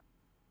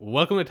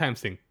Welcome to Time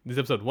Sync. This is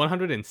episode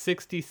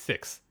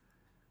 166.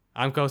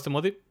 I'm co-host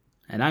Amaldeep.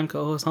 And I'm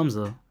co-host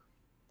Hamza.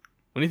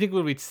 When do you think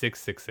we'll reach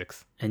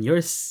 666? And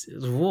you're...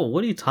 Whoa,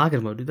 what are you talking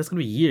about, dude? That's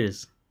going to be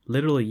years.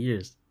 Literally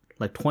years.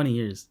 Like 20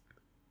 years.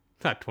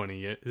 It's not 20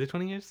 years. Is it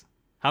 20 years?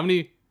 How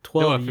many?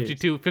 12 no,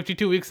 years.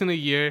 52 weeks in a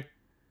year.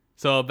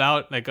 So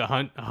about like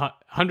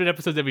 100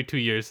 episodes every 2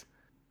 years.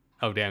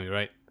 Oh, damn, you're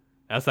right.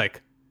 That's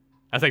like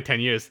 10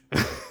 years.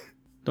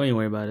 Don't even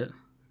worry about it.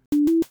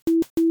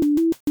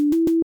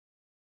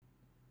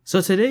 So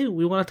today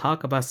we want to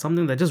talk about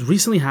something that just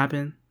recently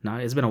happened. Nah,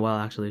 it's been a while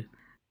actually.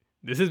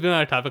 This has been on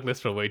our topic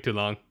list for way too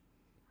long.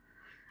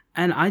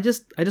 And I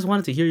just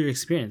wanted to hear your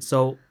experience.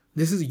 So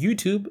this is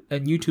YouTube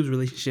and YouTube's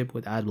relationship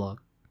with AdBlock.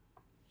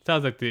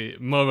 Sounds like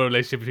more of a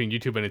relationship between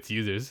YouTube and its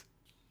users,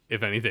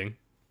 if anything.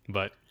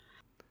 But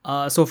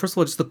so first of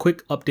all, just a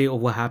quick update of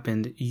what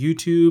happened.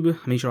 YouTube,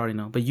 I'm sure you already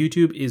know, but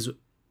YouTube is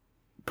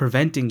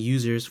preventing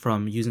users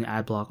from using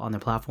AdBlock on their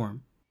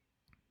platform.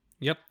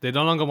 Yep, they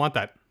no longer want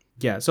that.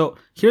 Yeah, so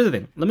here's the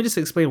thing. Let me just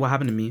explain what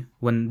happened to me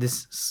when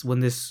this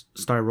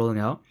started rolling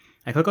out.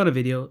 I clicked on a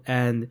video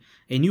and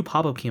a new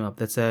pop-up came up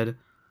that said,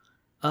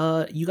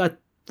 you got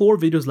 4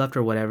 videos left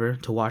or whatever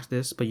to watch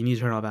this, but you need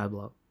to turn off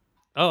AdBlock.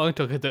 Oh,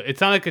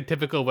 it's not like a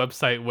typical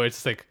website where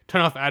it's like,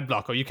 turn off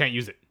AdBlock or you can't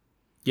use it.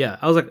 Yeah,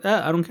 I was like,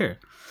 I don't care.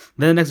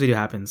 Then the next video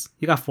happens.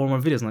 You got 4 more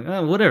videos. I'm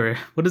like, whatever.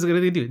 What is it going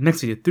to do?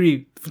 Next video,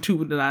 3,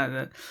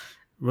 2,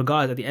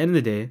 regardless, at the end of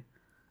the day,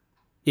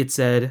 it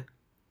said,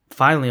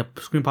 finally, a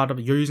screen popped up.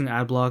 You're using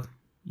AdBlock.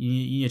 You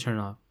need to turn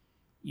it off.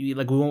 You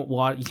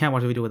can't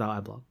watch a video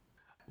without AdBlock.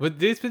 But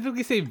did they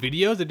specifically say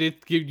videos, or did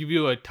it give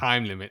you a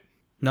time limit?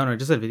 No, it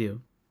just said video.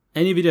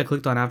 Any video I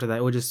clicked on after that,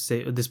 it would just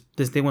say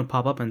this thing would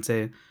pop up and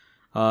say,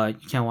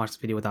 you can't watch this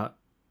video without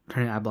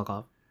turning AdBlock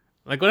off.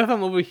 Like, what if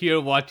I'm over here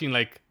watching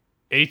like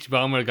H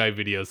Baumer guy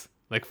videos,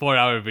 like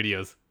 4-hour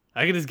videos?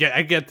 I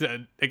get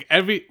to, like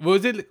every. What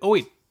was it? Oh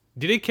wait.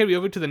 Did it carry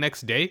over to the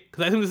next day?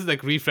 Because I think this is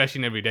like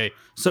refreshing every day.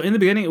 So in the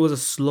beginning, it was a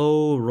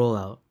slow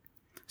rollout.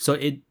 So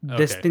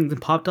this thing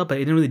popped up, but it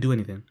didn't really do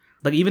anything.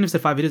 Like even if it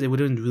said 5 videos, it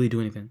wouldn't really do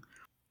anything.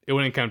 It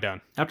wouldn't count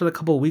down. After a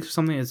couple of weeks or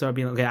something, it started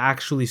being like, it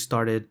actually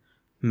started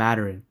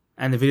mattering,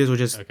 and the videos would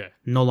just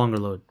no longer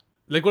load.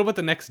 Like what about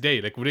the next day?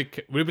 Like would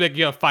it be like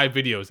you have 5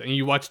 videos and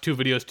you watch 2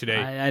 videos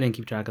today? I didn't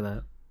keep track of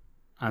that.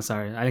 I'm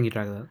sorry, I didn't keep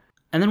track of that.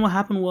 And then what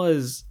happened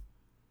was,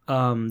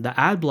 the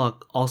ad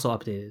block also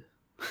updated.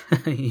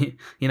 You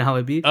know how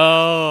it be?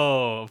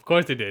 Oh, of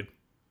course it did.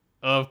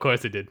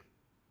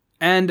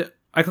 And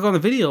I click on the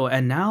video,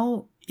 and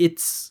now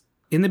it's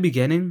in the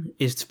beginning.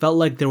 It felt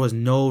like there was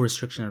no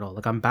restriction at all.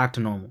 Like I'm back to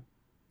normal.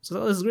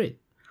 So this is great.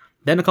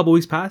 Then a couple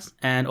weeks pass,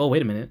 and oh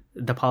wait a minute,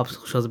 the pop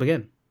shows up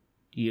again.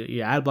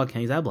 Your ad block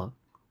can't use ad block.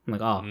 I'm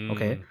like, oh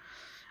okay.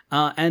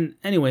 And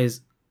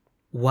anyways,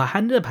 what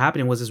ended up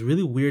happening was this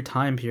really weird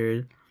time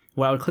period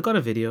where I would click on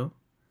a video,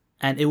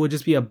 and it would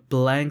just be a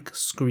blank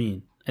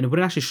screen. And it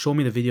wouldn't actually show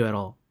me the video at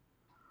all.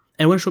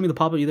 And it wouldn't show me the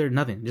pop-up either,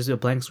 nothing. Just a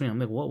blank screen. I'm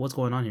like, what's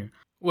going on here?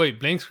 Wait,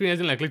 blank screen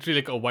as in like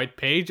literally like a white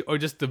page, or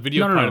just the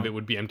video part of it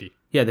would be empty?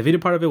 Yeah, the video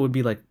part of it would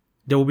be like,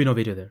 there will be no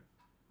video there.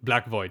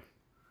 Black void.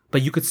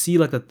 But you could see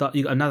like but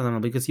you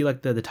could see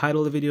like the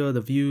title of the video,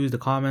 the views, the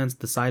comments,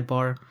 the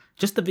sidebar.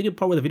 Just the video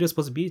part where the video is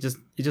supposed to be, it's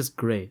just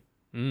gray.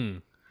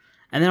 And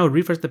then I would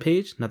refresh the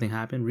page, nothing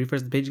happened.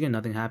 Refresh the page again,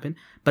 nothing happened.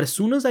 But as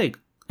soon as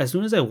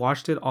I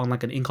watched it on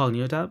like an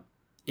incognito tab,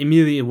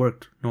 immediately it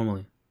worked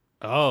normally.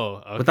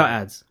 Oh, okay. Without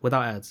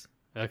ads.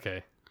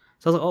 Okay.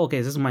 So I was like, oh, okay,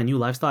 this is my new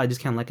lifestyle. I just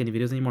can't like any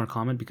videos anymore or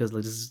comment because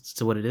like, this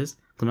is what it is.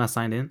 I'm not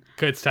signed in.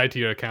 Because it's tied to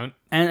your account.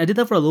 And I did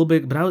that for a little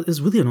bit, but it's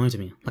really annoying to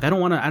me. Like I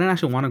don't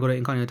actually want to go to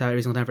incognito tab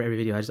every single time for every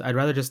video. I'd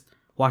rather just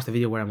watch the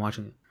video where I'm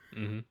watching it.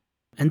 Mm-hmm.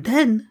 And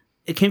then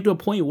it came to a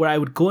point where I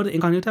would go to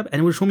incognito tab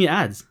and it would show me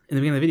ads in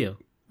the beginning of the video.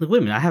 Like, wait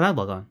a minute, I have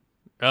AdBlock on.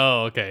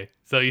 Oh, okay.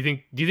 So do you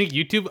think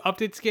YouTube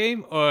upped its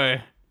game,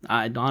 or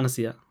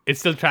honestly, yeah.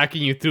 It's still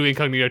tracking you through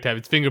incognito tab?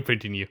 It's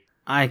fingerprinting you.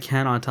 I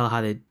cannot tell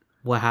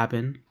what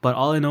happened, but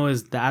all I know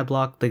is the ad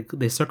block,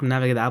 they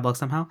circumnavigated the ad block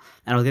somehow,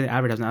 and I was getting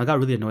advertisement. I got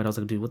really annoyed. I was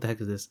like, dude, what the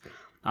heck is this?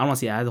 I don't want to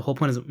see ads. The whole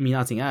point is me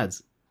not seeing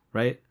ads,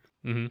 right?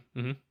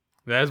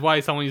 That's why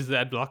someone uses the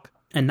ad block.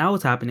 And now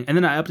what's happening? And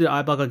then I updated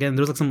ad block again.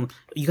 There was like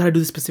you gotta do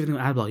this specific thing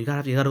with ad block. You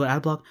gotta do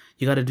ad block.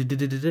 You gotta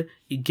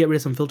you get rid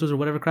of some filters or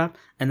whatever crap,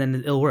 and then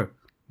it'll work.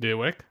 Did it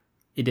work?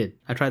 It did.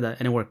 I tried that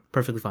and it worked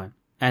perfectly fine.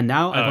 And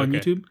now I go on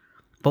YouTube.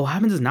 But what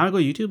happens is now I go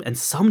to YouTube, and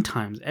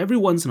sometimes, every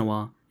once in a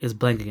while, it's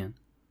blank again.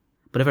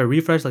 But if I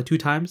refresh like 2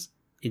 times,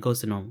 it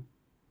goes to normal.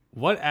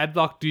 What ad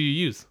block do you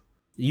use?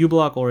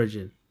 uBlock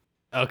Origin.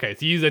 Okay,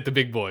 so you use like the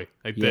big boy,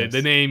 like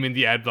the name in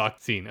the ad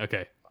block scene.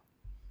 Okay.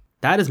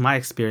 That is my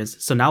experience.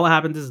 So now what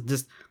happens is,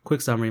 just quick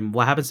summary,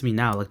 what happens to me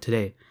now, like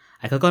today,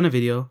 I click on a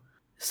video,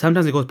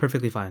 sometimes it goes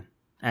perfectly fine,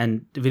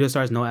 and the video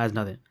starts, no ads,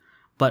 nothing.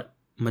 But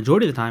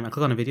majority of the time, I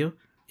click on a video,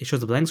 it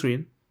shows a blank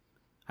screen,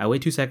 I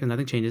wait 2 seconds,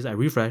 nothing changes, I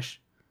refresh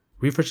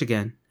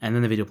again, and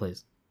then the video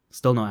plays.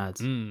 Still no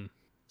ads.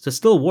 So it's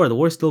still a war. The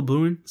war is still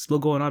brewing, still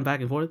going on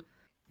back and forth.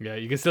 Yeah,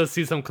 you can still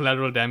see some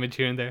collateral damage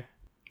here and there.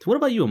 So what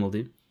about you,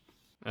 Amaldeep?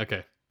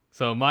 Okay.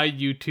 So my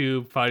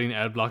YouTube fighting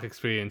ad block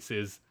experience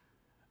is,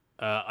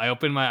 I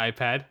opened my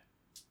iPad,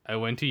 I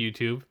went to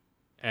YouTube,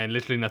 and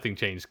literally nothing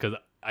changed because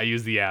I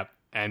use the app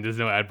and there's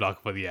no ad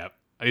block for the app.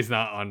 At least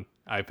not on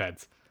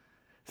iPads.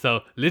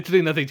 So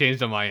literally nothing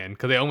changed on my end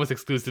because I almost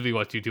exclusively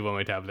watch YouTube on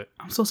my tablet.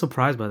 I'm so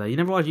surprised by that. You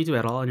never watch YouTube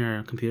at all on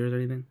your computers or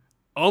anything?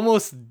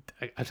 Almost,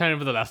 I'm trying to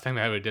remember the last time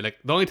I ever did. Like,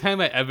 the only time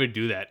I ever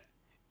do that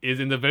is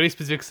in the very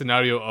specific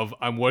scenario of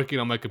I'm working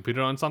on my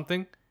computer on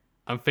something,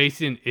 I'm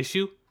facing an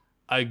issue,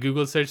 I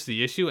Google search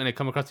the issue, and I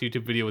come across a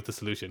YouTube video with the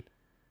solution.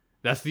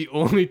 That's the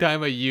only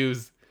time I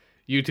use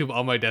YouTube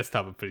on my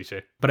desktop, I'm pretty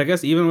sure. But I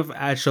guess even if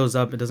ad shows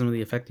up, it doesn't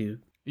really affect you.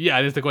 Yeah,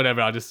 I just like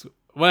whatever. I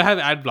have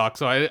ad block,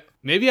 so I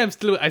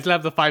still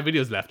have the 5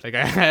 videos left. Like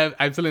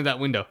I'm still in that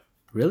window.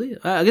 Really?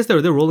 I guess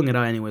they're rolling it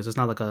out anyways. It's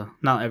not like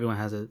not everyone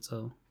has it.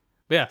 So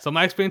But yeah, so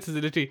my experience is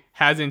literally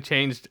hasn't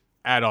changed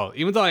at all.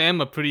 Even though I am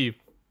a pretty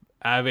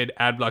avid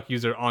ad block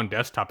user on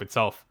desktop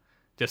itself,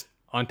 just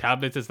on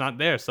tablets it's not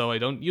there, so I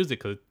don't use it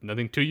because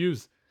nothing to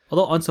use.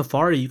 although on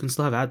Safari you can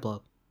still have ad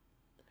block.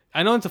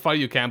 I know on Safari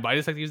you can, but I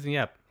just like using the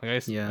app. Like I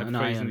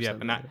prefer using the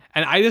app, and I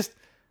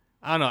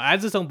don't know.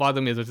 Ads just don't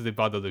bother me as much as they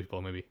bother other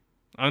people. Maybe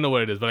I don't know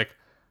what it is, but like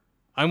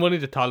I'm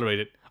willing to tolerate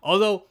it.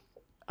 Although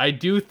I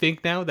do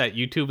think now that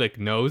YouTube like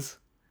knows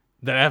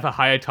that I have a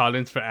higher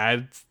tolerance for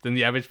ads than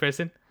the average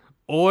person,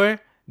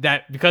 or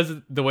that because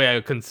of the way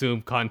I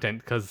consume content,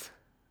 because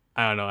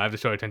I don't know, I have a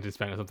short attention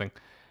span or something.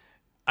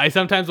 I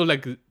sometimes will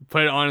like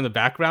put it on in the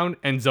background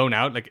and zone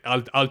out. Like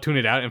I'll tune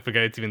it out and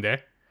forget it's even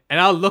there, and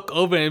I'll look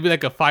over and it'll be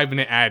like a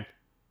 5-minute ad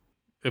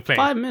playing.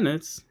 5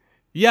 minutes?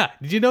 Yeah,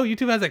 did you know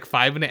YouTube has like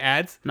 5-minute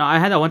ads? No, I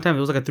had that one time. It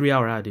was like a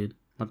 3-hour ad, dude.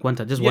 Like one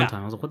time, just one Yeah.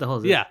 time. I was like, what the hell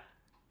is this? Yeah.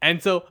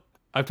 And so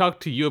I've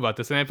talked to you about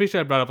this, and I'm pretty sure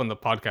I brought up on the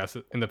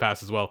podcast in the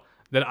past as well,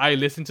 that I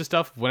listen to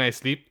stuff when I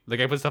sleep. Like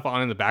I put stuff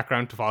on in the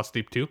background to fall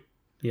asleep too.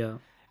 Yeah.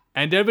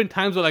 And there have been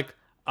times where like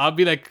I'll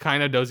be like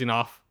kind of dozing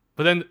off,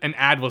 but then an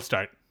ad will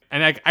start.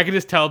 And I can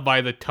just tell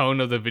by the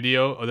tone of the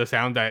video or the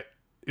sound that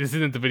this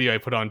isn't the video I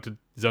put on to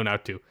zone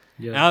out to.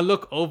 Yeah. And I'll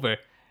look over,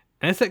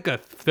 and it's like a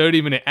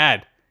 30-minute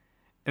ad.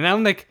 And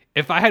I'm like,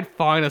 if I had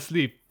fallen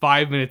asleep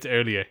 5 minutes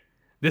earlier,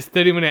 this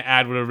 30-minute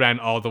ad would have ran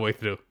all the way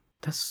through.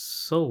 That's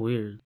so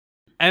weird.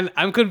 And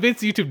I'm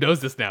convinced YouTube knows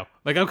this now.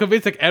 Like, I'm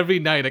convinced like every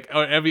night, like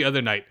or every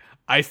other night,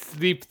 I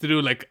sleep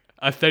through like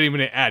a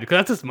 30-minute ad. Because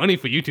that's just money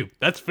for YouTube.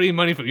 That's free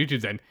money for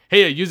YouTube's end.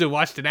 Hey, a user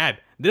watched an ad.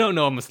 They don't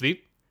know I'm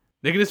asleep.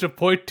 They can just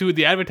report to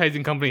the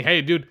advertising company,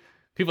 hey, dude,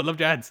 people loved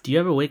your ads. Do you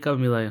ever wake up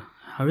and be like,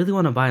 I really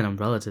want to buy an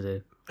umbrella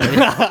today? Did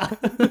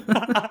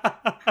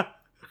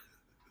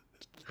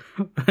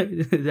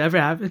that ever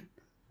happen?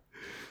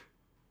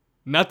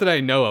 Not that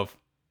I know of.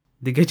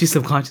 They get you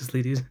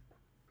subconsciously, dude.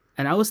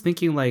 And I was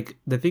thinking, like,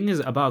 the thing is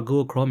about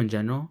Google Chrome in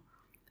general.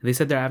 They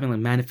said they're having like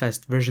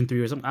Manifest version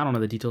 3 or something. I don't know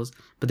the details,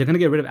 but they're gonna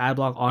get rid of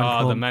AdBlock on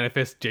Chrome. The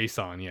Manifest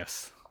JSON,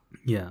 yes.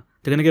 Yeah,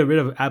 they're gonna get rid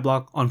of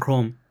AdBlock on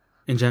Chrome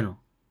in general.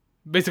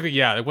 Basically,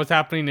 yeah. Like what's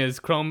happening is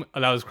Chrome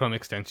allows Chrome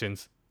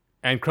extensions,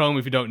 and Chrome,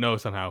 if you don't know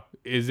somehow,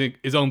 is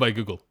owned by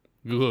Google.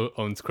 Google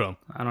owns Chrome.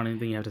 I don't even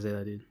think you have to say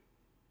that, dude.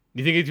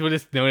 You think people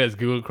just know it as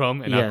Google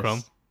Chrome and not Yes.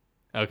 Chrome?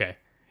 Okay.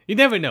 You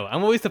never know.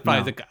 I'm always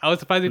surprised. No. Like, I was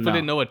surprised people No.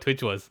 didn't know what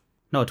Twitch was.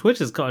 No, Twitch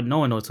is called. No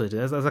one knows Twitch.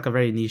 That's like a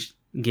very niche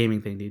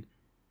gaming thing, dude.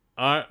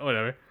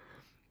 Whatever.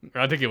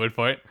 I'll take your word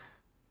for it.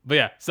 But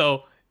yeah,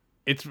 so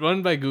it's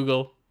run by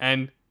Google,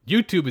 and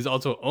YouTube is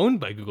also owned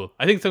by Google.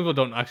 I think some people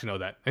don't actually know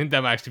that. I think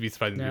that might actually be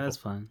surprising to Yeah, people. that's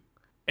fine.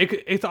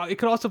 It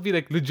could also be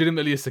like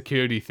legitimately a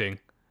security thing.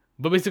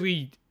 But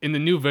basically, in the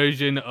new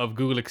version of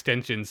Google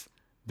extensions,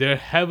 they're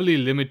heavily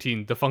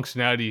limiting the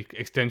functionality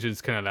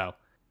extensions can allow.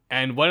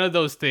 And one of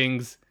those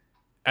things,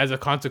 as a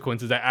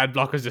consequence, is that ad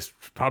blockers just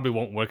probably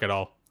won't work at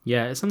all.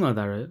 Yeah, it's something like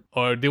that, right?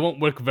 Or they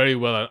won't work very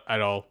well at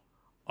all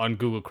on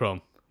Google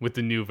Chrome with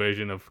the new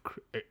version of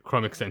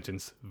Chrome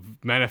extensions,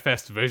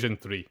 Manifest version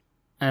 3.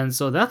 And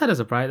so that kind of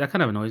surprise. That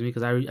kind of annoys me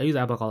because I use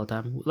AdBlock all the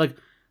time. Like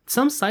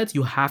some sites,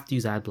 you have to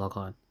use AdBlock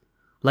on.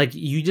 Like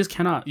you just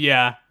cannot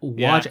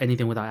watch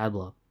anything without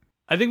AdBlock.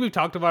 I think we've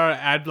talked about our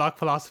ad block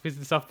philosophies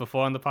and stuff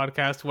before on the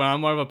podcast, where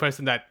I'm more of a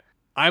person that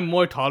I'm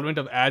more tolerant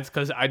of ads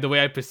because the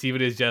way I perceive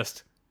it is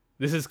just,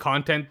 this is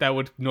content that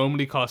would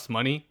normally cost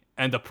money,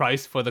 and the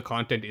price for the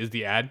content is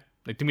the ad.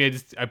 Like to me,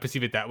 I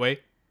perceive it that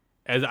way.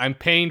 As I'm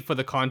paying for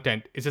the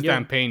content, it's just that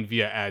I'm paying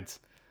via ads.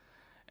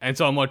 And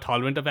so I'm more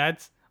tolerant of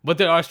ads. But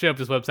there are straight up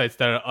just websites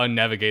that are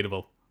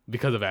unnavigatable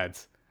because of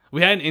ads.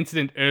 We had an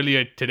incident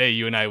earlier today,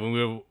 you and I, when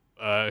we were,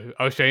 I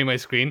was sharing my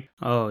screen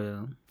Oh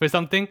yeah. for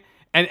something,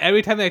 and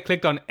every time I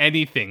clicked on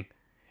anything,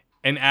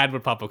 an ad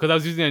would pop up because I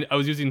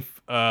was using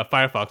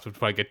Firefox, which we'll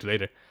probably get to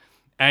later.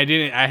 And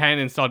I hadn't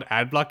installed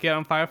AdBlock yet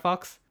on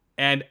Firefox,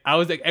 and I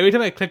was like, every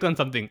time I clicked on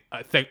something,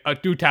 it's like a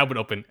new tab would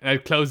open, and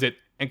I'd close it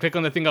and click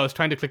on the thing I was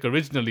trying to click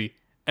originally,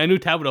 and a new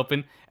tab would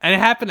open, and it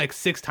happened like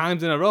 6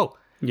 times in a row.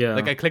 Yeah.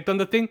 Like I clicked on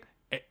the thing,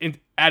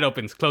 ad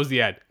opens, close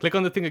the ad. Click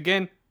on the thing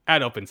again,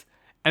 ad opens.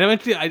 And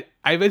eventually, I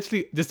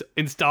eventually just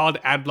installed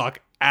AdBlock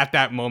at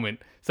that moment,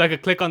 so I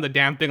could click on the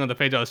damn thing on the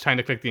page I was trying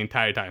to click the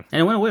entire time.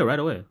 And it went away right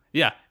away.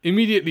 Yeah,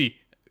 immediately,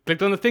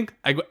 clicked on the thing,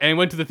 and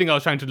went to the thing I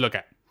was trying to look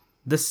at.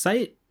 The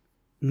site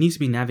needs to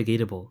be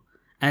navigatable,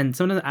 and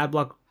sometimes ad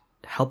block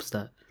helps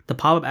that. The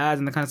pop-up ads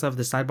and the kind of stuff,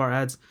 the sidebar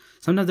ads,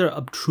 sometimes they're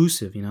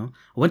obtrusive, you know.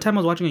 One time I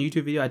was watching a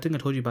YouTube video, I think I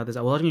told you about this.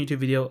 I was watching a YouTube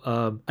video,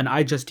 an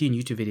iJustine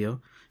YouTube video.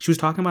 She was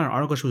talking about an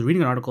article, she was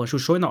reading an article, and she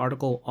was showing the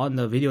article on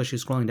the video she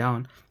was scrolling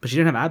down, but she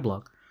didn't have ad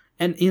block.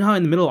 And you know how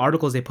in the middle of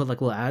articles they put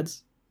like little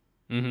ads?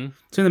 Mm-hmm.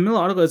 So in the middle of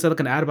the article, it said like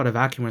an ad about a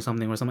vacuum or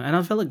something. And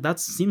I felt like that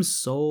seems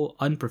so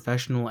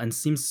unprofessional and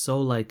seems so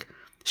like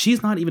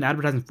she's not even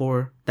advertising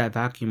for that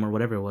vacuum or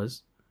whatever it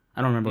was.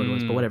 I don't remember what it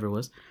was, but whatever it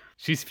was.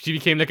 She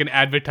became like an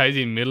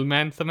advertising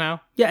middleman somehow.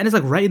 Yeah, and it's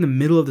like right in the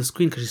middle of the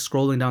screen because she's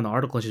scrolling down the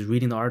article and she's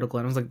reading the article.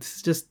 And I was like, this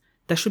is just,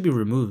 that should be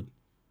removed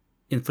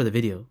for the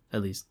video,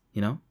 at least,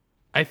 you know?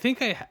 I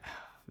think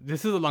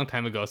this is a long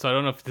time ago, so I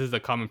don't know if this is a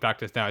common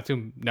practice now. I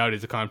assume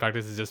nowadays the common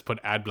practice is just put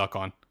ad block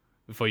on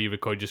before you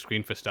record your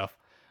screen for stuff.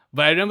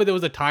 But I remember there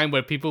was a time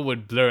where people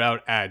would blur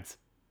out ads,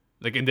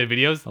 like in their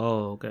videos.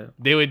 Oh, okay.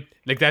 They would,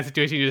 like that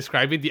situation you're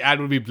describing, the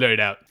ad would be blurred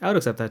out. I would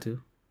accept that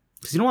too.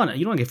 Because you don't want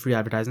to get free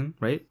advertising,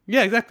 right?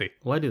 Yeah, exactly.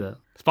 Why do that?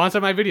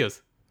 Sponsor my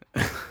videos.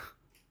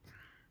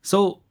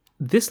 So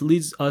this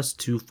leads us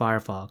to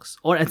Firefox,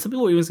 and some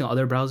people are even saying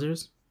other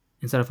browsers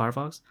instead of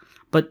Firefox.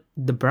 But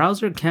the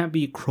browser can't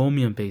be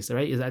Chromium based,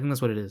 right? I think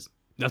that's what it is.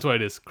 That's what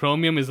it is.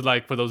 Chromium is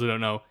like, for those who don't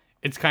know,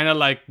 it's kind of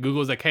like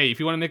Google's like, hey, if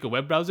you want to make a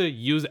web browser,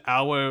 use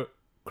our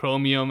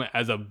Chromium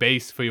as a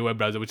base for your web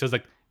browser, which is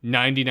like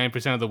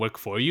 99% of the work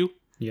for you.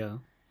 Yeah.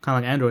 Kind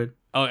of like Android.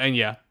 Oh, and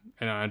yeah,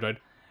 I know Android.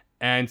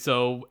 And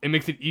so it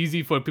makes it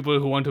easy for people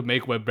who want to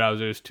make web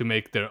browsers to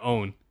make their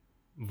own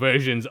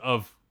versions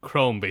of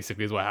Chrome,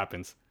 basically, is what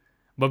happens.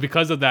 But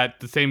because of that,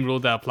 the same rule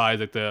that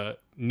applies, like the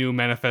new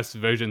Manifest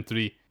version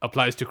 3,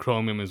 applies to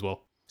Chromium as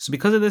well. So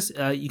because of this,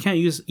 you can't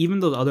use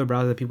even those other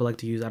browsers that people like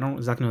to use. I don't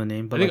exactly know the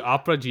name, but I think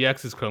Opera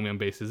GX is Chromium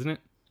based, isn't it?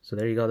 So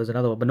there you go. There's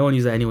another one, but no one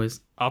uses it anyways.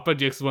 Opera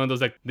GX is one of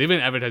those, like, they've been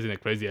advertising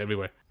like crazy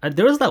everywhere.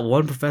 There was that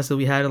one professor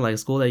we had in like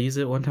school that used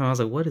it one time. I was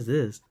like, what is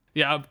this?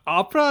 Yeah,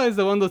 Opera is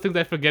one of those things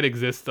I forget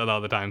exists a lot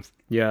of the times.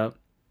 Yeah.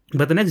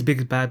 But the next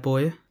big bad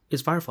boy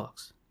is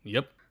Firefox.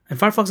 Yep. And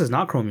Firefox is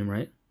not Chromium,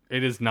 right?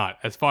 It is not.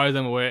 As far as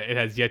I'm aware, it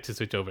has yet to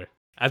switch over.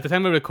 At the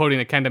time of recording,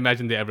 I can't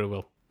imagine they ever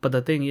will. But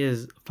the thing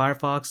is,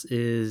 Firefox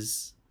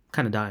is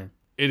kind of dying.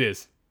 It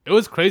is. It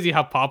was crazy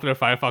how popular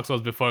Firefox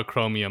was before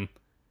Chromium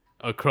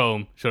or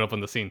Chrome showed up on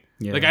the scene.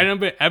 Yeah. Like, I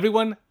remember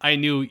everyone I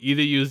knew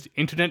either used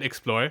Internet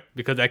Explorer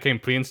because that came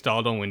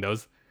pre-installed on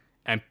Windows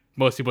and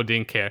most people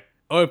didn't care.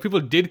 Or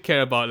people did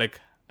care about like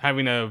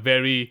having a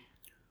very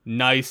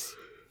nice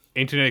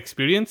internet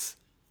experience.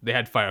 They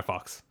had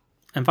Firefox.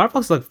 And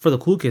Firefox is like for the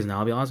cool kids now,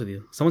 I'll be honest with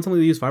you. Someone told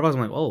me to use Firefox,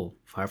 I'm like, oh,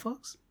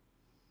 Firefox?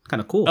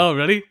 Kind of cool. Oh,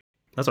 really?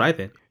 That's what I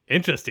think.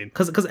 Interesting.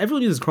 Because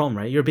everyone uses Chrome,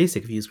 right? You're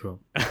basic if you use Chrome.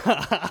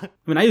 I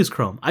mean, I use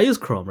Chrome,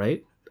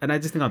 right? And I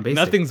just think I'm basic.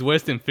 Nothing's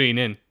worse than filling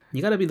in.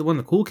 You gotta be the one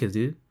of the cool kids,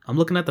 dude. I'm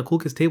looking at the cool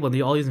kids table and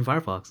they're all using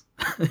Firefox.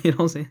 You know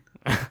what I'm saying?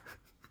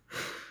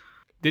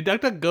 Did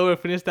DuckDuckGo ever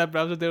finish that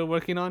browser they were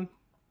working on?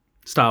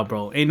 Stop,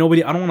 bro. Ain't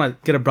nobody. I don't want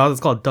to get a browser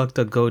that's called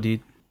DuckDuckGo,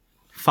 dude.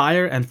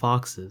 Fire and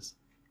Foxes.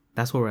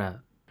 That's where we're at.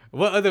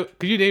 What other?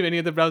 Could you name any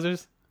other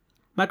browsers?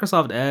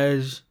 Microsoft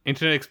Edge.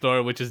 Internet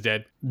Explorer, which is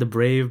dead. The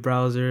Brave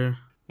browser.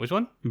 Which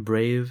one?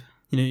 Brave.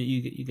 You know,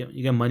 you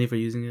get money for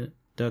using it.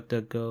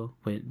 DuckDuckGo.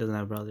 Wait, it doesn't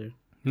have a browser.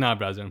 Not a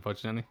browser,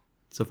 unfortunately.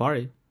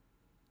 Safari.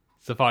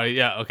 Safari,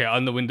 yeah, okay.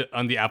 On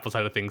the Apple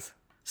side of things.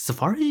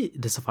 Safari?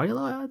 Does Safari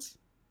allow ads?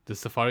 Does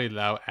Safari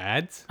allow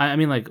ads? I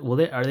mean, like,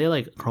 are they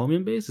like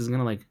Chromium based? Is it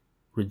gonna like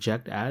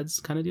reject ads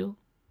kind of deal?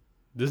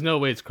 There's no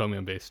way it's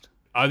Chromium based.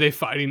 Are they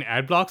fighting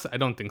ad blocks? I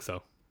don't think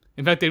so.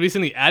 In fact, they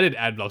recently added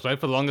ad blocks, right?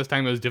 For the longest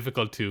time, it was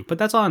difficult to. But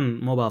that's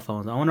on mobile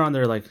phones. I wonder on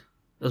their like.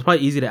 It's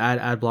probably easy to add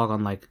ad block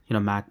on like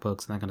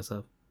MacBooks and that kind of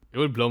stuff. It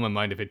would blow my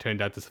mind if it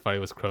turned out the Safari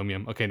was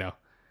Chromium. Okay, no,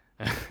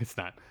 it's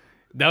not.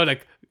 That would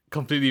like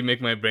completely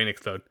make my brain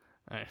explode.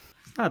 All right.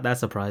 It's not that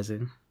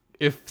surprising.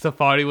 If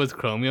Safari was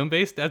Chromium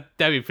based, that'd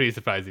be pretty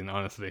surprising,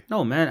 honestly.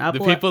 No, man.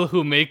 Apple. The people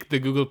who make the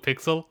Google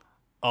Pixel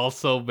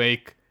also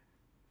make.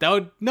 That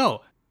would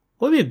no.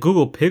 What would be a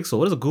Google Pixel?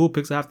 What does a Google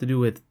Pixel have to do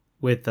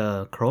with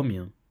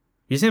Chromium?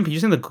 You're saying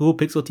the Google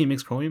Pixel team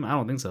makes Chromium? I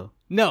don't think so.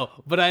 No,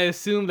 but I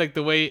assume like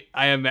the way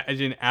I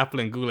imagine Apple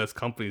and Google as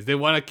companies, they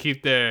want to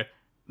keep their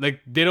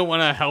they don't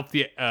want to help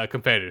the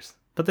competitors.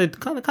 But they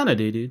kind of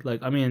do, dude.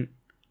 Like, I mean,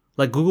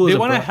 like Google. They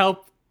want to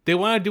help. They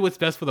want to do what's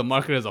best for the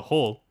market as a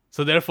whole.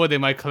 So therefore, they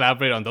might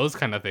collaborate on those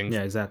kind of things.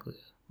 Yeah, exactly.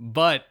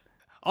 But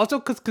also,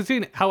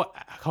 considering how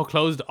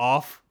closed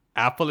off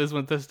Apple is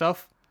with this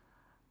stuff,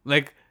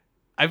 like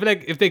I feel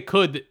like if they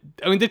could,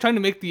 I mean, they're trying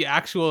to make the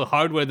actual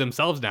hardware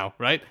themselves now,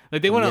 right?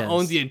 Like they want to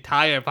own the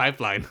entire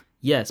pipeline.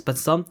 Yes, but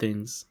some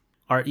things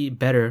are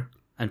better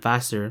and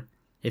faster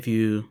if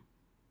you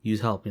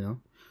use help, you know.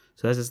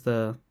 So that's just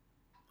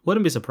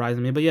wouldn't be surprising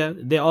to me, but yeah,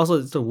 they also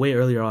it's way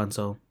earlier on.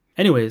 So,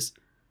 anyways,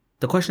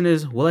 the question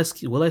is, will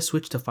I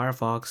switch to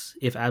Firefox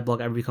if AdBlock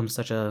ever becomes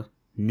such a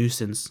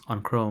nuisance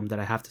on Chrome that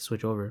I have to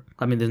switch over?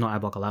 I mean, there's no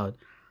AdBlock allowed.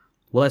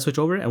 Will I switch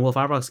over, and will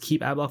Firefox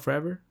keep AdBlock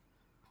forever?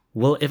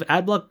 Will if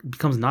AdBlock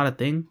becomes not a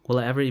thing, will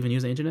I ever even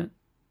use the internet?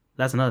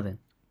 That's another thing.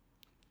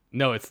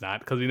 No, it's not,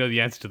 because we know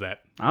the answer to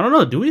that. I don't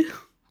know. Do we?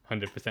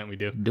 100% we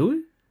do. Do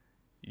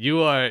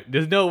we?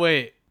 There's no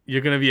way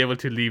you're going to be able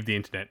to leave the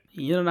internet.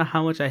 You don't know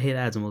how much I hate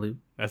ads, Malik.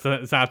 That's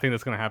not a thing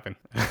that's going to happen.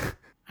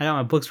 I got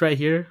my books right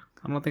here.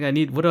 I don't think I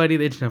need. What do I need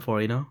the internet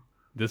for? You know.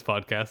 This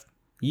podcast.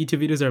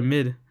 YouTube videos are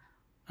mid.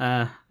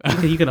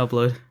 You can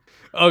upload.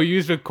 Oh, you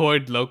use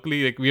record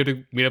locally? Like we have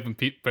to meet up in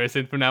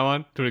person from now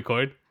on to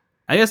record?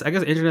 I guess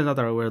internet's not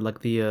the right word. Like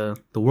the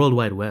World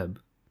Wide Web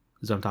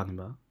is what I'm talking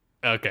about.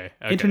 Okay.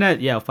 Internet,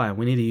 yeah, fine.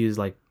 We need to use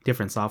like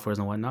different softwares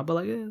and whatnot, but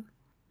like, do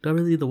I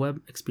really need the web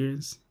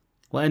experience?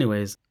 Well,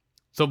 anyways.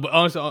 So, but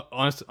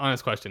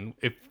honest question: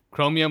 if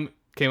Chromium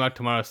came out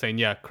tomorrow saying,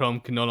 yeah,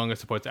 Chrome can no longer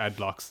supports ad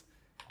blocks,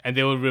 and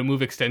they will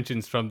remove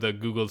extensions from the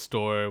Google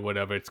Store,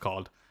 whatever it's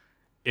called,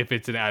 if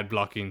it's an ad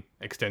blocking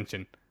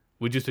extension,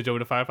 would you switch over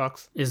to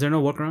Firefox? Is there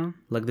no workaround?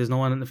 Like, there's no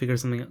one to figure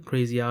something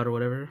crazy out or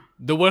whatever?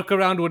 The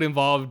workaround would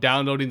involve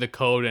downloading the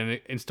code and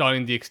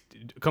installing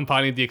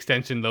compiling the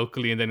extension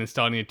locally and then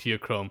installing it to your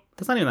Chrome.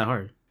 That's not even that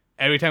hard.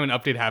 Every time an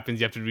update happens,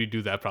 you have to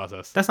redo that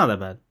process. That's not that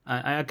bad.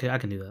 I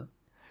can do that.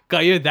 God,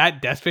 you're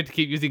that desperate to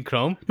keep using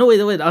Chrome? No,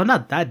 wait. I'm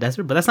not that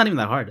desperate, but that's not even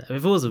that hard. If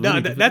it was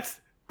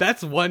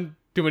that's one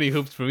too many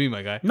hoops for me,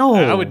 my guy. No,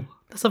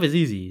 that stuff is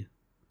easy.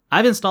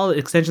 I've installed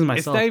extensions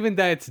myself. It's not even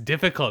that it's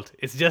difficult.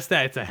 It's just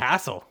that it's a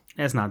hassle.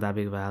 It's not that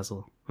big of a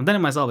hassle. I'm done it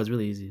myself. It's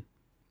really easy.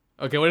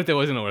 Okay, what if there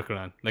wasn't a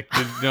workaround? Like,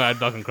 there's no ad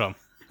block on Chrome.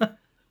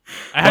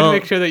 I had to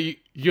make sure that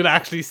you'll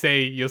actually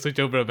say you'll switch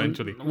over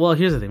eventually. Well,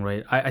 here's the thing,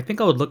 right? I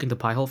think I would look into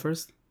Pi-hole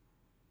first.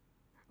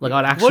 Like,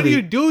 I'd actually... What are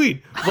you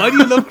doing? Why do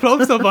you love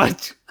Chrome so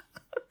much?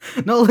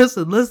 No,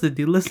 listen,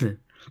 dude, listen.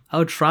 I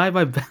would try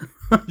my best.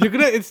 You're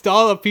going to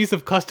install a piece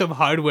of custom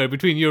hardware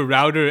between your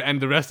router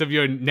and the rest of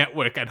your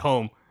network at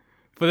home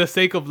for the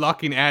sake of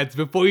blocking ads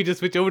before you just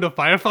switch over to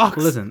Firefox?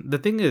 Listen, the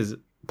thing is,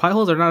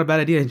 Pi-holes are not a bad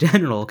idea in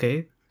general,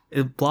 okay?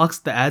 It blocks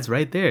the ads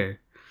right there.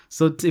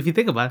 So if you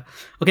think about it,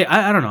 okay,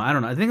 I don't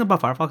know. The thing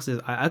about Firefox is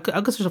I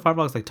could switch to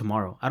Firefox like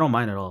tomorrow. I don't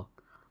mind at all.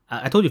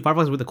 I told you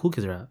Firefox is where the cool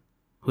kids are at.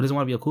 Who doesn't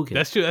want to be a cool kid?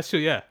 That's true,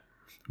 yeah.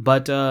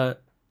 But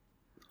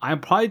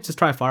I'd probably just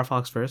try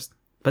Firefox first.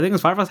 But the thing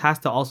is, Firefox has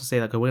to also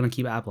say, like, we're going to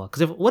keep AdBlock.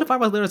 Because what if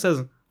Firefox literally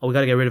says, oh, we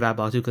got to get rid of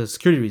AdBlock too because of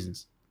security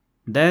reasons?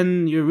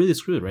 Then you're really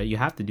screwed, right? You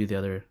have to do the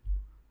other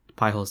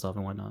Pi-hole stuff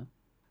and whatnot.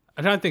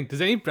 I'm trying to think,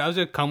 does any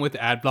browser come with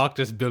AdBlock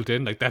just built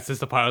in? Like, that's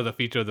just a part of the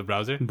feature of the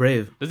browser?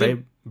 Brave.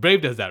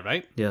 Brave does that,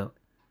 right? Yeah.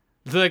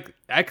 So, like,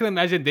 I can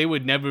imagine they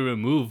would never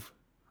remove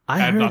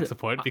AdBlock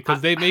support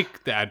because they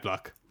make the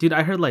AdBlock. Dude,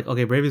 I heard, like,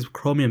 okay, Brave is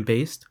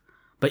Chromium-based,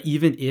 but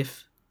even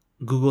if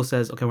Google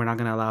says, okay, we're not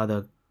going to allow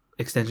the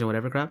extension,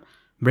 whatever crap,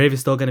 Brave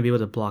is still going to be able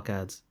to block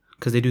ads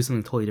because they do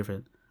something totally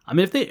different. I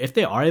mean, if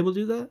they are able to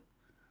do that,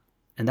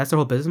 and that's their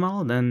whole business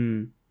model,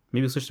 then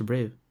maybe we'll switch to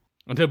Brave.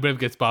 Until Brave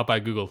gets bought by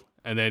Google,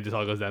 and then it just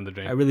all goes down the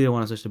drain. I really don't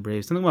want to switch to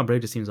Brave. Something about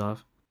Brave just seems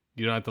off.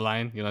 You don't have the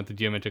lion? You don't have the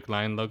geometric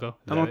lion logo?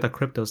 I don't want the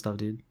crypto stuff,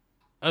 dude.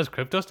 Oh, there's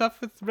crypto stuff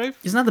with Brave?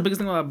 Isn't that the biggest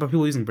thing about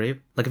people using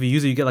Brave? Like, if you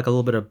use it, you get, like, a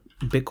little bit of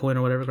Bitcoin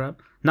or whatever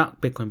crap.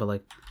 Not Bitcoin, but,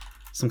 like,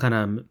 some kind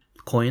of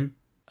coin.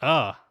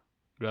 Ah,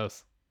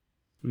 gross.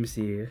 Let me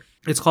see here.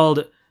 It's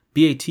called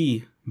BAT,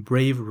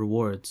 Brave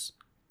Rewards.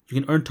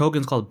 You can earn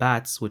tokens called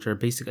BATs, which are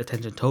basic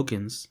attention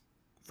tokens,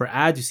 for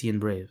ads you see in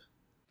Brave.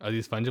 Are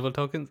these fungible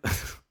tokens?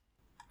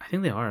 I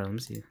think they are. Let me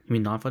see. You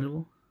mean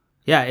non-fungible?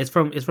 Yeah, it's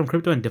from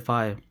Crypto and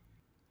DeFi.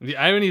 The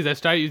irony is I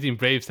started using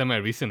Brave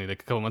semi-recently,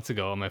 like a couple months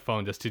ago on my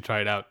phone just to try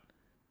it out.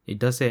 It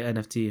does say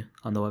NFT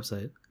on the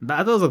website. I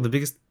thought it was like the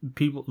biggest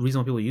reason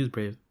why people use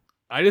Brave.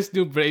 I just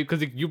knew Brave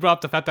because you brought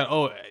up the fact that,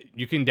 oh,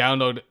 you can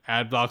download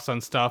ad blocks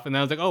on stuff. And then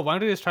I was like, oh, why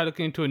don't I just try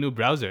looking into a new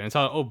browser? And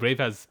saw, oh, Brave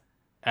has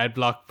ad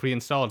block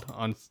pre-installed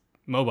on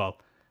mobile.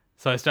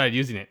 So I started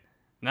using it.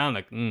 Now I'm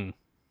like, As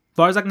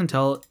far as I can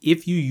tell,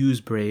 if you use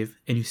Brave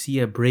and you see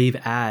a Brave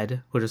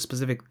ad, which is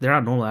specific, they're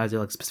not normal ads,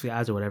 they're like specific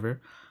ads or whatever,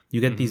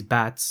 you get these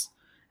BATs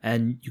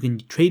and you can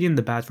trade in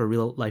the BATs for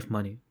real life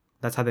money.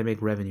 That's how they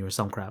make revenue or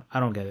some crap. I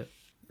don't get it.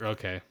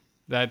 Okay.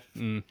 That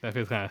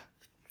feels kind of...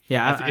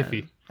 Yeah, that's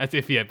iffy. That's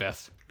iffy at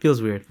best.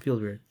 Feels weird.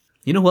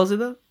 You know who else did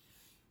that?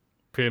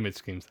 Pyramid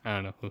schemes. I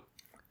don't know who.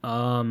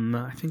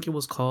 I think it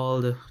was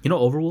called... You know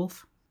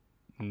Overwolf?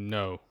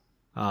 No.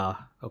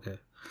 Okay.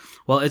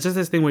 Well, it's just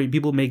this thing where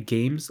people make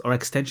games or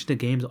extension to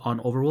games on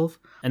Overwolf,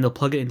 and they'll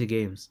plug it into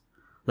games.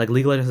 Like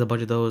League of Legends has a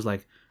bunch of those.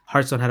 Like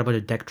Hearthstone had a bunch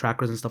of deck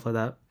trackers and stuff like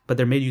that. But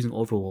they're made using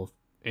Overwolf.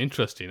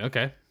 Interesting.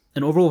 Okay.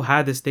 And Overwolf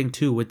had this thing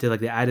too, with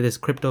they added this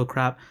crypto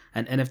crap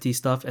and NFT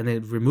stuff, and they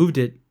removed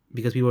it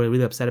because people were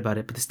really upset about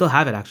it. But they still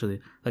have it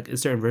actually, like a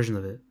certain version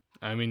of it.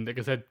 I mean, like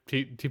I said,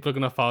 people are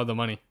gonna follow the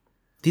money.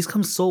 These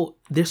come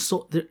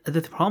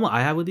the problem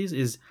I have with these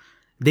is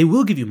they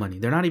will give you money.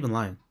 They're not even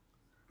lying.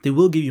 They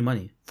will give you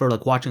money for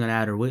like watching an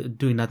ad or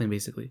doing nothing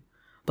basically.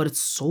 But it's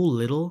so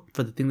little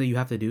for the thing that you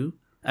have to do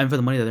and for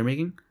the money that they're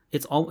making.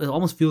 It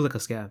almost feels like a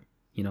scam,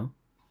 you know?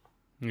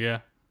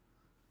 Yeah.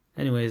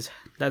 Anyways,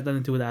 that's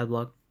nothing to do with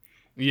AdBlock.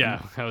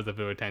 Yeah, that was a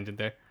bit of a tangent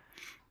there.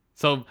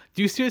 So,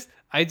 do you serious?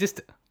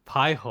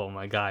 Pi-hole,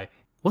 my guy.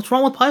 What's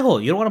wrong with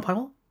Pi-hole? You don't want a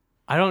Pi-hole?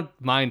 I don't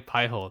mind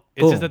Pi-hole.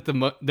 It's just Boom.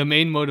 that the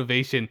main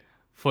motivation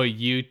for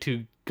you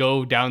to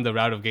go down the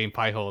route of getting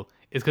Pi-hole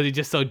is because you're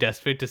just so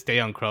desperate to stay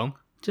on Chrome.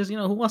 Just,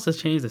 who wants to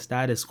change the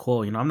status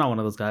quo? I'm not one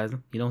of those guys. You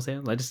know what I'm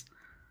saying? Like, just...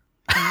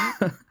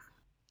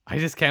 I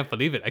just can't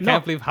believe it. I No.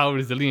 can't believe how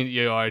resilient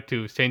you are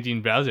to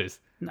changing browsers.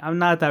 I'm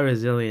not that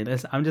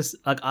resilient. I'm just,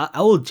 like, I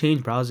will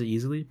change browser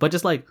easily. But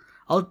just, like,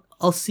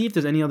 I'll see if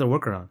there's any other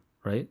workaround,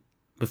 right?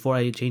 Before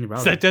I change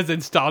browser. Such as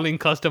installing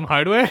custom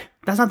hardware.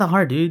 That's not that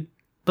hard, dude.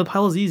 But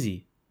Pi-hole's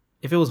easy.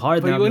 If it was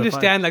hard, But then you I'd be like,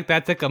 understand, like,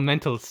 that's like a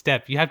mental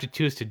step. You have to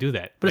choose to do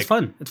that. But Like, it's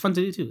fun. It's fun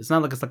to do, too. It's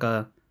not like it's like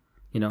a,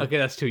 okay,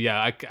 that's true.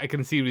 Yeah, I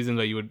can see reasons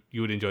why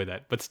you would enjoy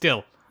that. But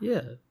still,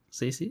 Yeah.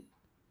 See?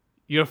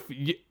 you're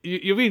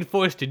being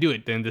forced to do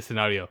it in this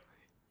scenario.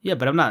 Yeah,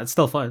 but I'm not. It's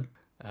still fun.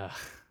 Ugh.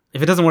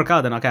 If it doesn't work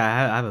out, then okay,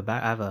 I have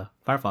a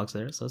Firefox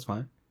there, so it's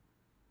fine.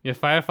 Your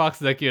Firefox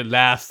is like your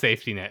last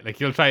safety net. Like,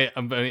 you'll try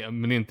a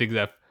million things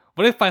that.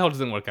 What if Pi-hole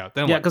doesn't work out?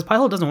 Then Yeah, what? because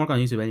Pi-hole doesn't work on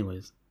YouTube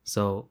anyways.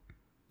 So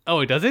Oh,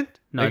 it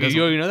doesn't? No, it Like, doesn't.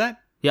 you already know that?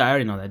 yeah, I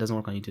already know that it doesn't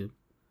work on YouTube.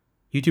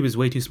 YouTube is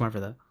way too smart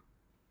for that.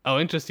 Oh,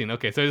 interesting.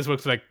 Okay, so it just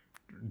works for, like,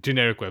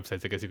 generic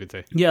websites, I guess you could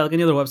say. Yeah, like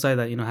any other website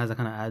that has that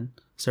kind of ad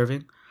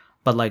serving,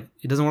 but like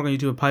it doesn't work on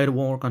YouTube. It probably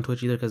won't work on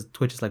Twitch either because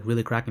Twitch is like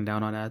really cracking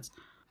down on ads.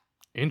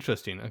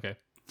 Interesting. Okay.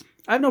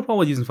 I have no problem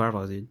with using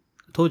Firefox, dude.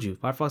 I told you,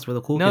 Firefox where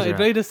the cool No, kids it are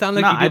really at. does sound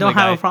like No, you do. I don't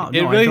my have guy. a problem.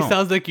 It No, I really don't.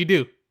 sounds like you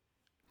do.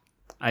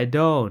 I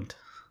don't.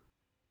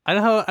 I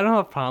don't have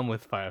a problem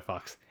with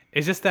Firefox.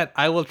 It's just that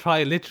I will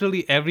try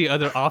literally every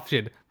other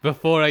option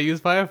before I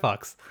use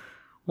Firefox.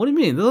 What do you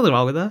mean? There's nothing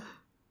wrong with that.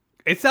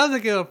 It sounds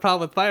like you have a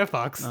problem with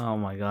Firefox. Oh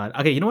my god.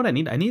 Okay, you know what I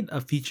need? I need a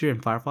feature in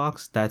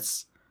Firefox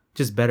that's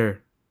just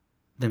better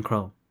than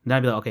Chrome. Then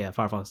I'd be like, okay, yeah,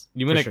 Firefox.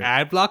 You mean for like sure.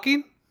 ad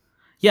blocking?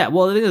 Yeah,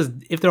 well, the thing is,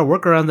 if there are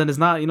workarounds, then it's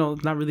not,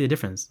 not really a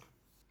difference.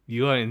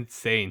 You are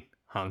insane,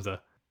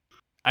 Hamza.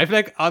 I feel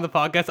like on the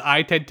podcast,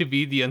 I tend to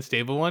be the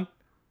unstable one.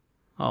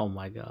 Oh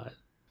my god.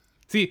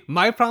 See,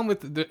 my problem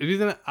with the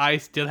reason I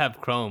still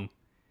have Chrome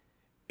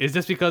is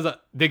just because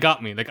they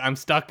got me. Like, I'm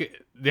stuck.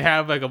 They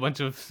have like a bunch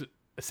of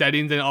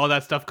settings and all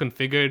that stuff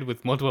configured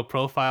with multiple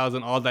profiles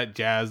and all that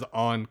jazz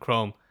on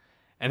Chrome.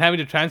 And having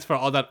to transfer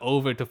all that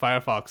over to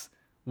Firefox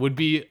would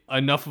be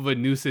enough of a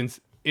nuisance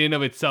in and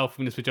of itself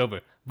for me to switch over.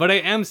 But I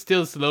am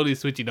still slowly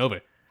switching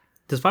over.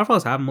 Does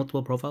Firefox have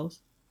multiple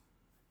profiles?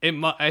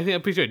 I'm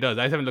pretty sure it does.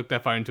 I just haven't looked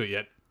that far into it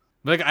yet.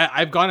 But like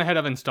I've gone ahead,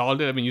 I've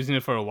installed it, I've been using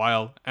it for a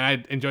while, and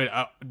I enjoyed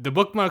it. The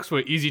bookmarks were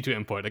easy to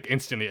import. Like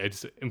instantly, I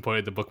just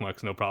imported the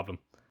bookmarks, no problem.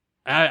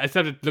 I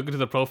started looking into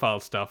the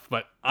profile stuff,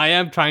 but I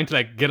am trying to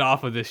like get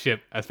off of this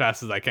ship as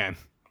fast as I can.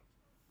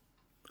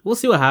 We'll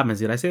see what happens,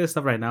 dude. I say this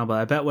stuff right now, but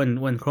I bet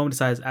when Chrome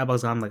decides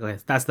Adblock's on, I'm like,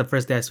 okay, that's the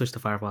first day I switch to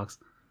Firefox.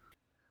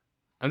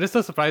 I'm just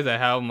so surprised at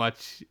how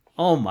much.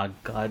 Oh my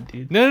god,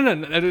 dude. No.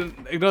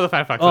 Ignore the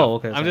Firefox. Oh,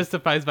 okay, I'm sorry. just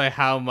surprised by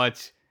how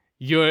much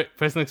your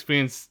personal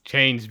experience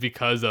changed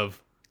because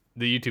of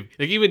the YouTube.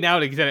 Like even now,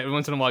 like you said, every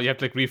once in a while you have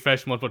to like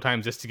refresh multiple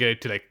times just to get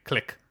it to like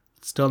click.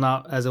 Still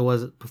not as it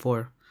was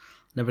before.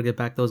 Never get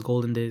back those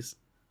golden days.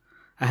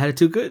 I had it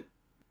too good.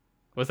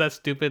 What's that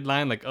stupid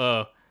line? Like,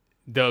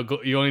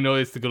 you only know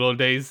it's the good old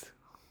days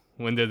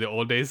when they're the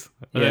old days.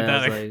 Or Yeah,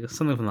 that, it's like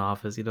something from The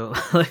Office,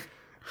 like,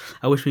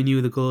 I wish we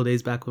knew the good old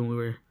days back when we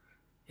were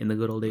in the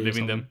good old days. or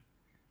living something. them.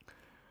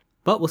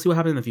 But we'll see what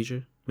happens in the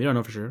future. We don't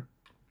know for sure.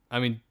 I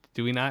mean,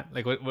 do we not?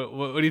 Like, what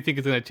do you think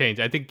is gonna change?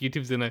 I think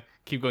YouTube's gonna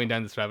keep going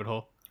down this rabbit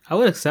hole. I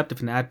would accept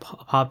if an ad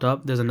popped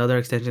up. There's another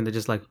extension that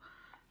just like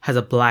has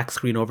a black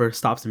screen over,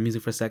 stops the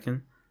music for a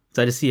second.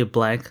 So I just see a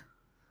blank.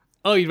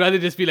 Oh, you'd rather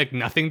just be like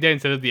nothing there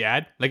instead of the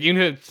ad? Like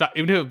even if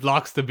it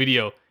blocks the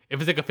video, if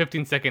it's like a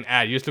 15-second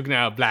ad, you're just looking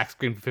at a black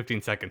screen for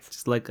 15 seconds.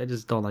 Just like I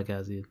just don't like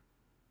ads, dude.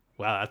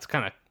 Wow, that's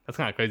kind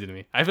of crazy to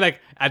me. I feel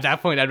like at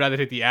that point I'd rather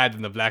take the ad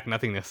than the black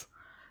nothingness.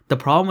 The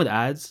problem with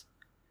ads,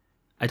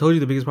 I told you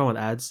the biggest problem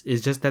with ads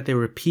is just that they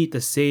repeat the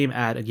same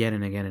ad again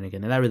and again and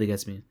again, and that really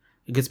gets me.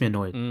 It gets me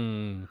annoyed.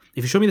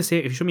 If you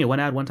show me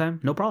one ad one time,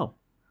 no problem.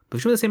 But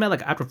if you show me the same ad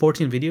like after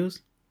 14 videos,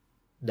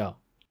 no.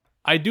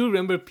 I do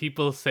remember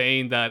people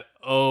saying that,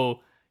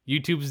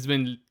 YouTube's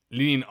been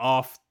leaning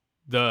off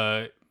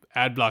the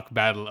ad block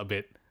battle a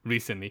bit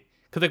recently.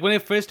 Because like when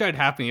it first started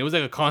happening, it was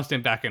like a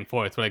constant back and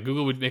forth where like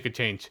Google would make a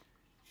change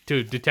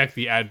to detect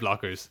the ad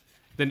blockers.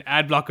 Then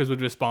ad blockers would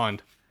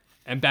respond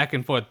and back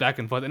and forth.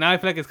 And now I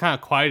feel like it's kind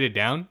of quieted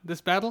down, this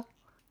battle.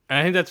 And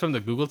I think that's from the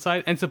Google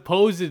side. And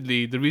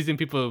supposedly the reason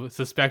people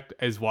suspect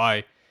is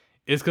why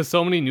is because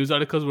so many news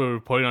articles were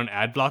reporting on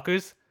ad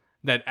blockers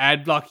that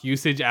ad block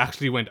usage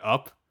actually went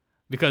up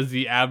because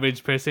the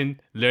average person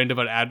learned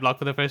about ad block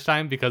for the first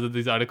time because of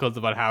these articles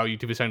about how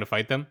YouTube is trying to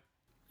fight them.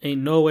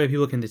 Ain't no way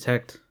people can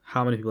detect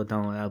how many people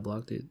download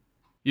AdBlock, dude.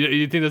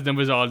 You think those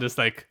numbers are all just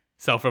like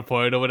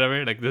self-reported or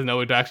whatever? Like there's no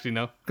way to actually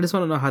know? I just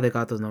want to know how they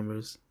got those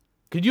numbers.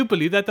 Could you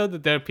believe that though?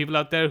 That there are people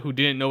out there who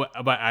didn't know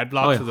about ad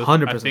block? Oh, yeah,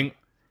 100%.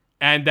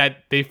 And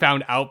that they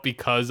found out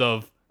because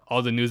of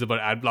all the news about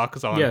ad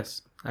blockers on.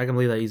 Yes, I can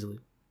believe that easily.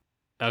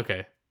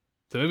 Okay.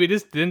 So maybe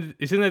it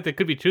seems like there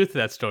could be truth to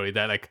that story,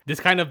 that like this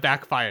kind of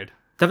backfired.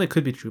 definitely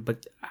could be true,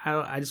 but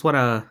I just want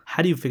to.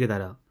 How do you figure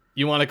that out?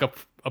 You want like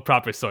a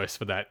proper source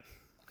for that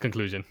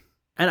conclusion.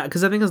 And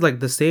because I think it's like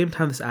the same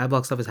time this ad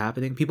block stuff is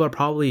happening, people are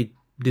probably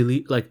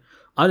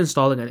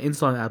uninstalling and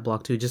installing ad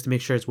block too, just to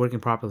make sure it's working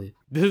properly.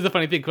 This is the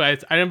funny thing,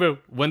 guys. I remember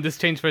when this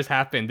change first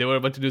happened, there were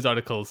a bunch of news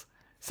articles.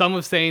 Some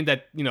of saying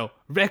that,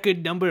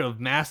 record number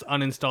of mass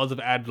uninstalls of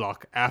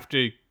adblock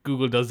after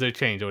Google does their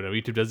change or whatever,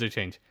 YouTube does their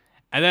change.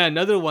 And then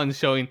another one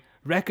showing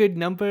record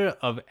number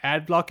of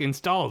adblock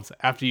installs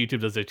after YouTube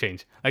does their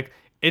change. Like,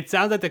 it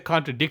sounds like they're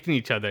contradicting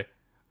each other.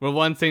 Where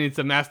one saying it's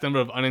a mass number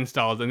of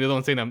uninstalls and the other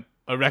one saying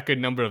a record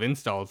number of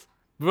installs.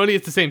 But really,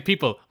 it's the same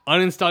people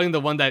uninstalling the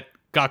one that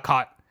got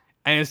caught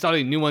and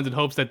installing new ones in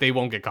hopes that they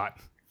won't get caught.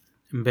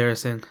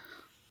 Embarrassing.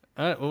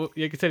 Well,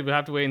 like I said, we'll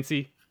have to wait and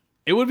see.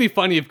 It would be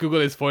funny if Google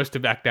is forced to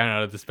back down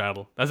out of this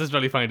battle. That's just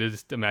really funny to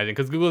just imagine,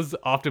 because Google's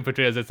often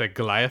portrayed as this like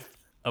Goliath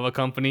of a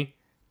company,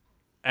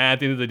 and at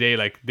the end of the day,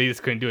 like they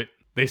just couldn't do it.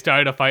 They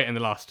started a fight and they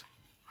lost.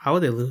 How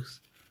would they lose?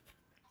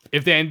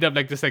 If they end up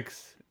like just like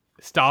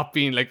stop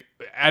being like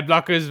ad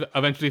blockers,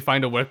 eventually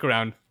find a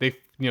workaround. They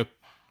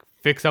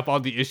fix up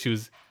all the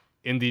issues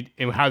in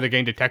how they're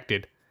getting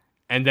detected,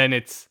 and then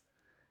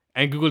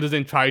Google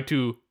doesn't try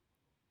to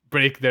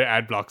break their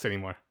ad blocks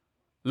anymore.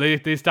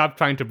 They stop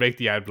trying to break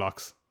the ad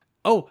blocks.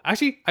 Oh,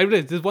 actually, I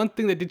realized there's one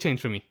thing that did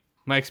change for me,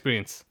 my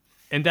experience.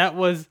 And that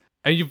was,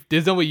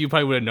 there's no way you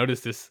probably would have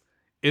noticed this,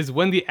 is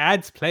when the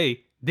ads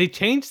play, they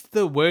changed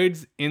the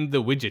words in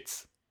the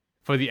widgets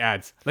for the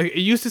ads. Like, it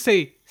used to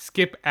say,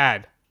 skip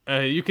ad.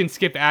 You can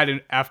skip ad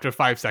after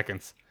 5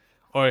 seconds.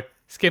 Or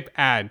skip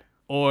ad.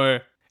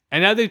 And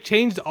now they've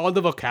changed all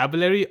the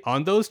vocabulary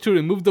on those to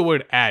remove the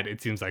word ad,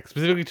 it seems like.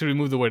 Specifically to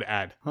remove the word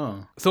ad. Huh.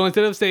 So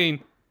instead of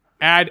saying,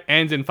 ad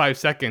ends in 5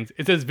 seconds,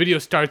 it says video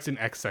starts in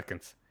X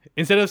seconds.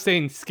 Instead of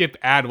saying skip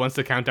ad once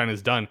the countdown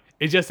is done,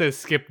 it just says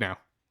skip now.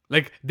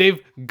 Like,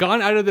 they've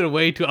gone out of their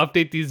way to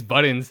update these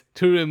buttons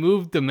to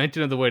remove the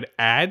mention of the word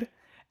ad.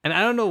 And I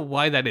don't know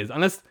why that is,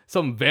 unless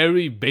some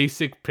very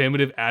basic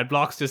primitive ad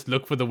blocks just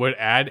look for the word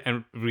ad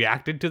and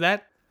reacted to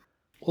that.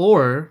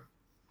 Or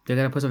they're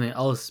going to put something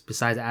else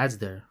besides ads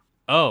there.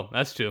 Oh,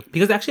 that's true.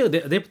 Because actually,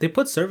 they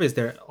put surveys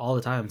there all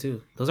the time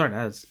too. Those aren't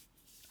ads.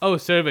 Oh,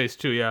 surveys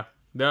too, yeah.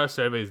 There are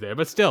surveys there,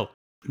 but still.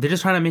 They're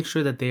just trying to make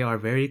sure that they are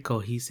very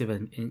cohesive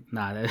and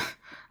I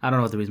don't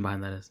know what the reason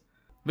behind that is.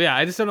 But yeah,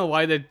 I just don't know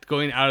why they're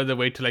going out of their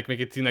way to like make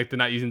it seem like they're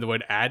not using the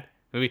word ad.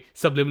 Maybe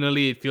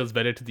subliminally it feels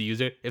better to the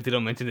user if they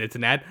don't mention that it's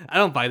an ad. I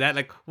don't buy that.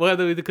 Like, what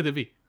other reason could it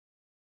be?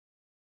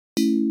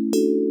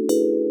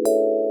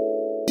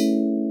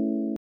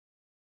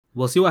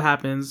 We'll see what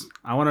happens.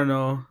 I want to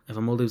know if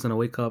Amoldi's gonna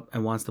wake up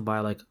and wants to buy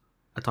like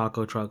a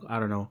taco truck.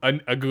 I don't know.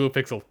 A Google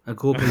Pixel. A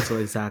Google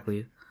Pixel,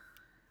 exactly.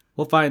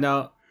 We'll find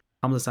out.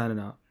 I'm just signing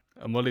out.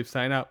 Amoldi,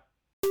 sign out.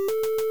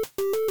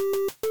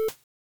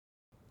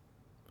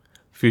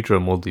 Future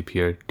Amoldi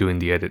here, doing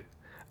the edit.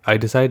 I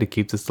decided to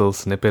keep this little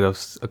snippet of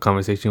a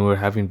conversation we were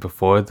having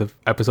before the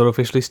episode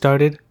officially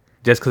started,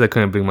 just because I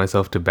couldn't bring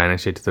myself to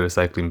banish it to the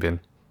recycling bin.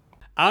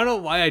 I don't know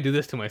why I do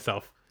this to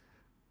myself.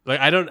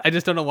 Like, I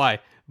just don't know why.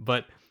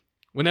 But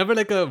whenever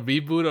like a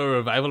reboot or a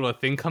revival of a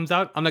thing comes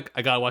out, I'm like,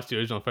 I gotta watch the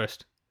original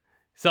first.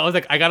 So I was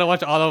like, I gotta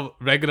watch all of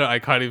regular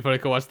iCarly before I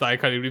can watch the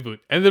iCarly reboot.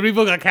 And the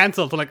reboot got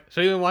cancelled, so like,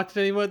 should I even watch it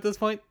anymore at this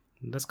point?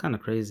 That's kind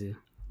of crazy.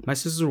 My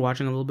sisters were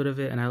watching a little bit of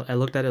it, and I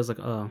looked at it, I was like,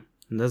 oh,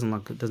 it does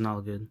not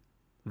look good.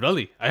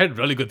 Really? I heard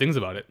really good things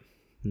about it.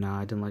 Nah,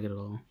 I didn't like it at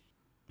all.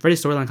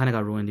 Freddy's storyline kind of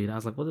got ruined, dude. I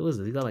was like, what was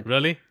this? He got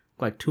Really?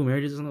 Like 2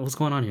 marriages or something? What's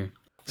going on here?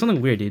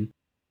 Something weird, dude.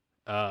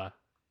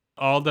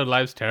 All their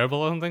lives terrible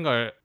or something?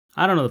 Or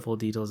I don't know the full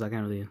details. I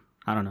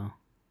don't know.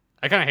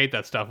 I kind of hate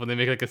that stuff when they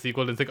make like a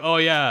sequel and it's like, oh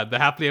yeah, the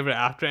happily ever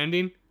after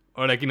ending,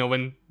 or like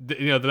when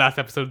the last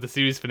episode of the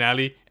series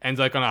finale ends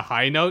like on a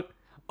high note.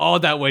 All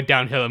that went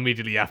downhill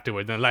immediately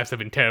afterwards, and their lives have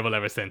been terrible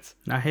ever since.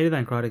 I hated that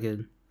in Karate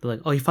Kid. They're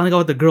like, oh, he finally got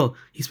with the girl.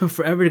 He spent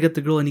forever to get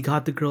the girl, and he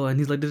got the girl, and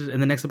he's like,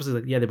 and the next episode,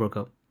 like, yeah, they broke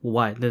up.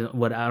 Why?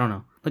 What? I don't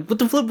know. Like, what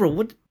the flip, bro?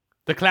 What?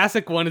 The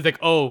classic one is like,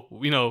 oh,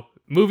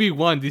 movie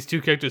 1, these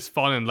two characters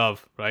fall in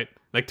love, right?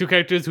 Like 2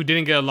 characters who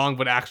didn't get along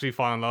but actually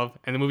fall in love,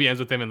 and the movie ends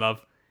with them in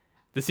love.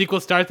 The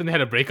sequel starts and they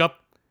had a breakup,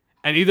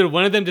 and either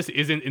one of them just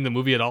isn't in the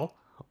movie at all,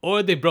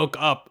 or they broke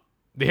up,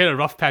 they hit a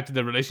rough patch in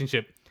their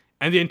relationship,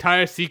 and the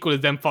entire sequel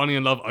is them falling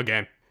in love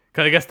again.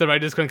 Because I guess the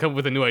writers couldn't come up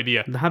with a new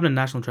idea. That happened in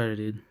National Treasure,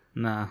 dude.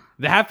 Nah.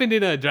 That happened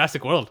in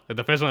Jurassic World, like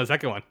the first one and the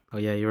second one. Oh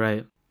yeah, you're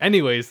right.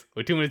 Anyways,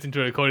 we're 2 minutes into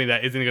recording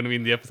that isn't going to be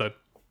in the episode.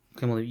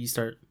 Okay, well, you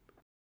start.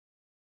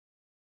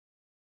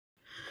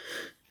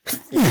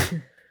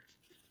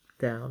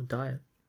 Damn, diet.